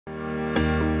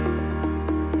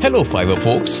Hello Fiverr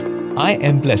folks, I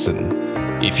am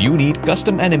Bleszen. If you need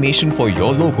custom animation for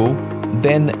your logo,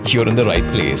 then you're in the right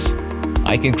place.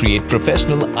 I can create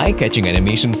professional eye-catching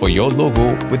animation for your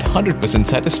logo with 100%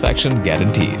 satisfaction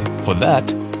guaranteed. For that,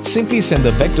 simply send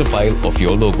the vector file of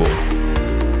your logo.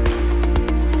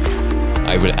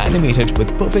 I will animate it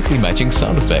with perfectly matching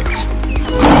sound effects.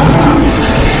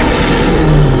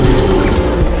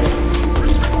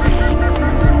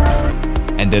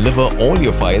 And deliver all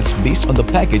your files based on the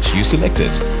package you selected.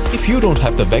 If you don't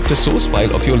have the vector source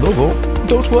file of your logo,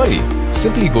 don't worry.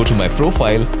 Simply go to my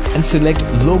profile and select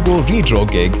Logo Redraw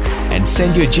Gig and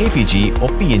send your JPG or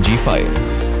PNG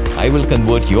file. I will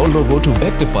convert your logo to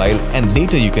vector file and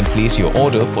later you can place your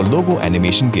order for logo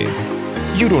animation gig.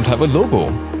 You don't have a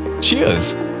logo?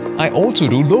 Cheers! I also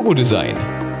do logo design.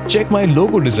 Check my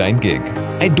logo design gig.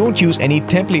 I don't use any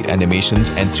template animations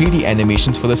and 3D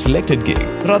animations for the selected gig.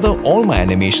 Rather, all my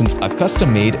animations are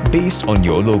custom made based on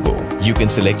your logo. You can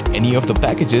select any of the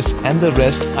packages and the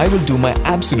rest I will do my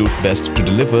absolute best to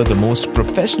deliver the most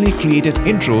professionally created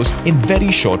intros in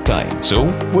very short time.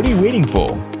 So, what are you waiting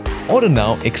for? Order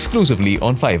now exclusively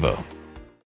on Fiverr.